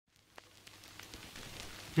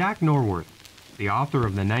Jack Norworth, the author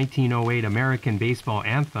of the 1908 American baseball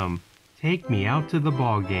anthem, "Take Me Out to the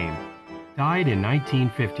Ball Game," died in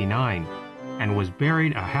 1959 and was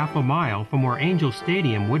buried a half a mile from where Angel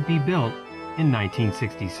Stadium would be built in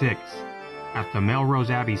 1966 at the Melrose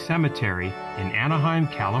Abbey Cemetery in Anaheim,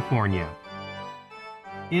 California.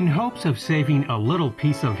 In hopes of saving a little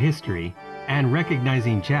piece of history and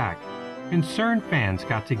recognizing Jack, concerned fans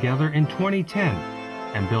got together in 2010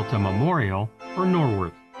 and built a memorial for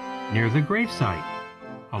Norworth near the gravesite.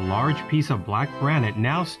 A large piece of black granite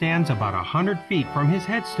now stands about 100 feet from his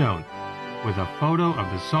headstone, with a photo of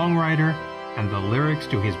the songwriter and the lyrics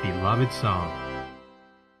to his beloved song.